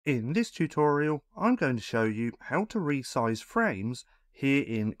In this tutorial, I'm going to show you how to resize frames here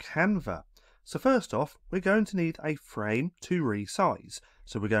in Canva. So first off, we're going to need a frame to resize.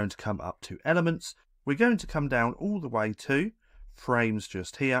 So we're going to come up to Elements, we're going to come down all the way to Frames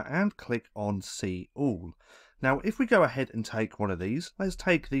just here and click on See All. Now if we go ahead and take one of these, let's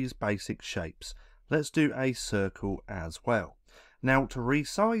take these basic shapes. Let's do a circle as well. Now to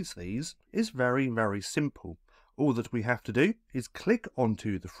resize these is very simple. All that we have to do is click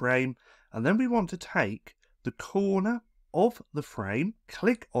onto the frame, and then we want to take the corner of the frame,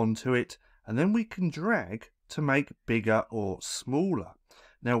 click onto it, and then we can drag to make bigger or smaller.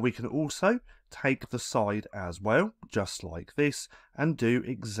 Now we can also take the side as well, just like this, and do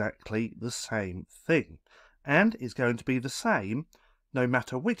exactly the same thing. And it's going to be the same no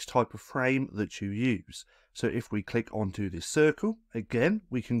matter which type of frame that you use. So if we click onto this circle, again,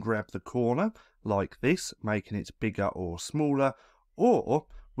 we can grab the corner like this, making it bigger or smaller, or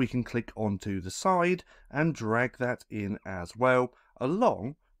we can click onto the side and drag that in as well,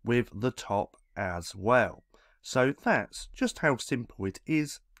 along with the top as well. So that's just how simple it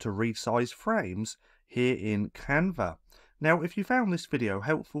is to resize frames here in Canva. Now, if you found this video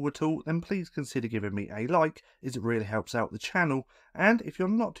helpful at all, then please consider giving me a like, as it really helps out the channel. And if you're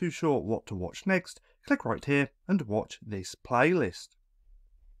not too sure what to watch next, click right here and watch this playlist.